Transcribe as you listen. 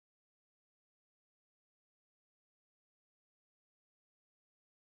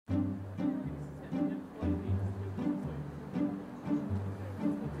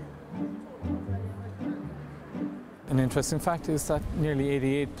An interesting fact is that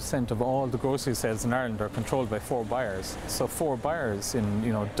nearly 88% of all the grocery sales in Ireland are controlled by 4 buyers. So 4 buyers in,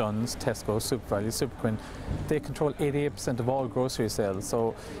 Dunn's, Tesco, SuperValu, Superquinn, they control 88% of all grocery sales.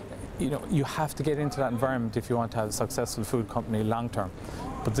 So, you have to get into that environment if you want to have a successful food company long term.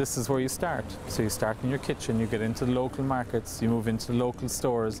 But this is where you start. So you start in your kitchen, you get into the local markets, you move into the local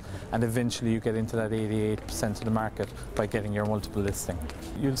stores, and eventually you get into that 88% of the market by getting your multiple listing.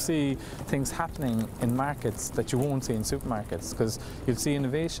 You'll see things happening in markets that you won't see in supermarkets, because you'll see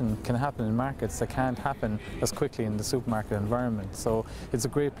innovation can happen in markets that can't happen as quickly in the supermarket environment. So it's a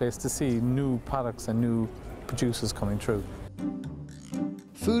great place to see new products and new producers coming through.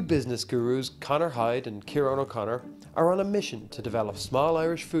 Food business gurus Conor Hyde and Kieran O'Connor are on a mission to develop small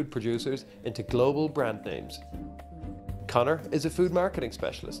Irish food producers into global brand names. Conor is a food marketing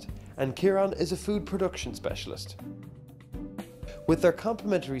specialist and Kieran is a food production specialist. With their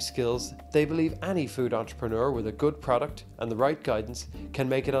complementary skills, they believe any food entrepreneur with a good product and the right guidance can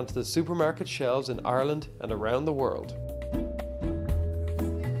make it onto the supermarket shelves in Ireland and around the world.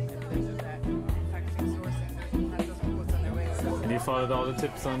 You followed all the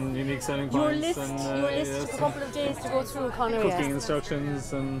tips on unique selling points. Your list took a couple of days to go through, Conor. Cooking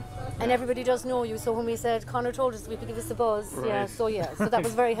instructions and everybody does know you. So when we said Conor told us we could give us a buzz, right. so that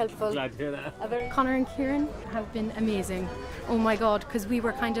was very helpful. Glad to hear that. Conor and Kieran have been amazing. Oh my God, because we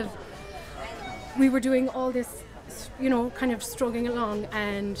were doing all this, kind of struggling along,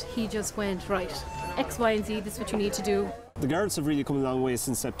 and he just went, right, X, Y, and Z. This is what you need to do. The girls have really come a long way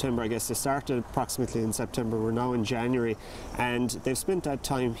since September. I guess they started approximately in September. We're now in January, and they've spent that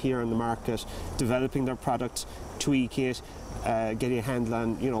time here on the market developing their product, tweaking it, getting a handle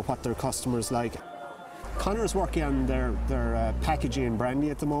on what their customers like. Conor's working on their packaging and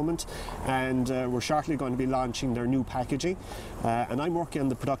brandy at the moment, and we're shortly going to be launching their new packaging. And I'm working on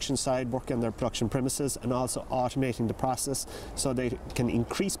the production side, working on their production premises, and also automating the process so they can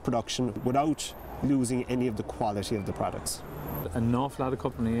increase production without losing any of the quality of the products. An awful lot of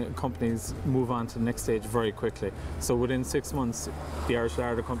companies move on to the next stage very quickly. So within 6 months, the Irish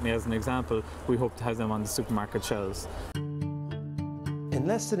Larder Company, as an example, we hope to have them on the supermarket shelves. In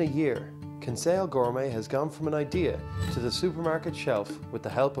less than a year, Kinsale Gourmet has gone from an idea to the supermarket shelf with the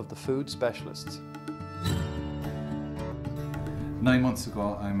help of the food specialists. 9 months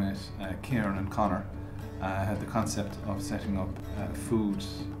ago, I met Kieran and Conor. I had the concept of setting up a food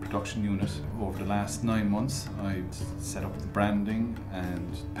production unit. Over the last 9 months, I set up the branding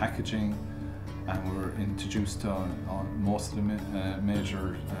and packaging, and we're introduced to most of the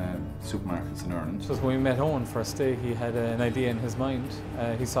major supermarkets in Ireland. So when we met Owen first day, he had an idea in his mind.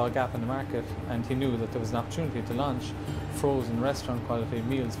 He saw a gap in the market, and he knew that there was an opportunity to launch frozen restaurant quality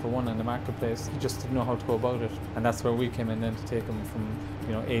meals for one in the marketplace. He just didn't know how to go about it, and that's where we came in then to take him from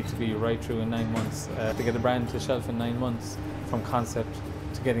A to B right through in 9 months. To get a brand to the shelf in 9 months, from concept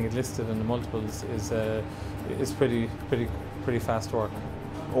to getting it listed in the multiples, is pretty fast work.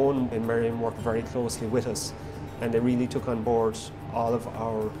 Owen and Miriam worked very closely with us, and they really took on board all of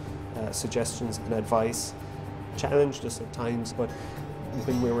our suggestions and advice, challenged us at times, but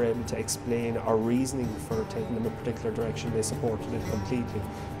when we were able to explain our reasoning for taking them a particular direction, they supported it completely.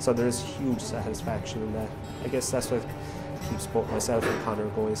 So there is huge satisfaction in that. I guess that's what keeps both myself and Conor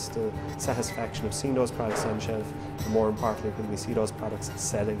going, is the satisfaction of seeing those products on shelf, and more importantly when we see those products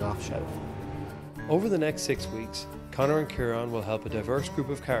selling off shelf. Over the next 6 weeks, Conor and Kieran will help a diverse group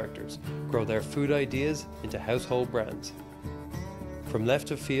of characters grow their food ideas into household brands. From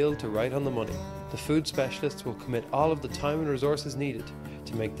left of field to right on the money, the food specialists will commit all of the time and resources needed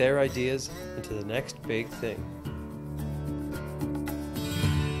to make their ideas into the next big thing.